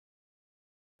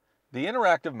The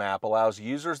interactive map allows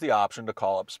users the option to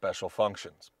call up special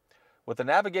functions. With the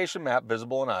navigation map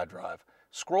visible in iDrive,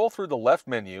 scroll through the left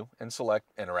menu and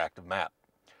select Interactive Map.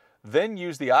 Then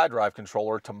use the iDrive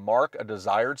controller to mark a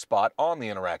desired spot on the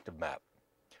interactive map.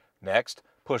 Next,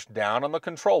 push down on the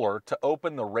controller to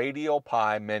open the radial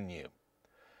pie menu.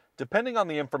 Depending on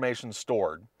the information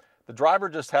stored, the driver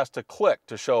just has to click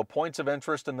to show points of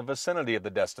interest in the vicinity of the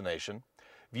destination,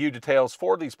 view details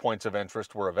for these points of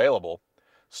interest where available,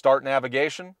 start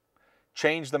navigation,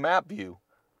 change the map view,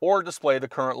 or display the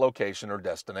current location or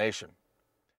destination.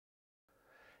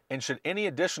 And should any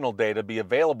additional data be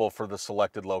available for the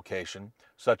selected location,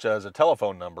 such as a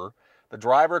telephone number, the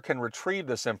driver can retrieve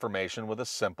this information with a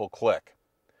simple click.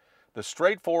 The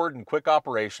straightforward and quick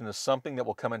operation is something that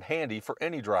will come in handy for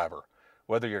any driver,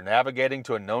 whether you're navigating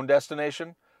to a known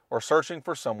destination or searching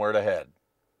for somewhere to head.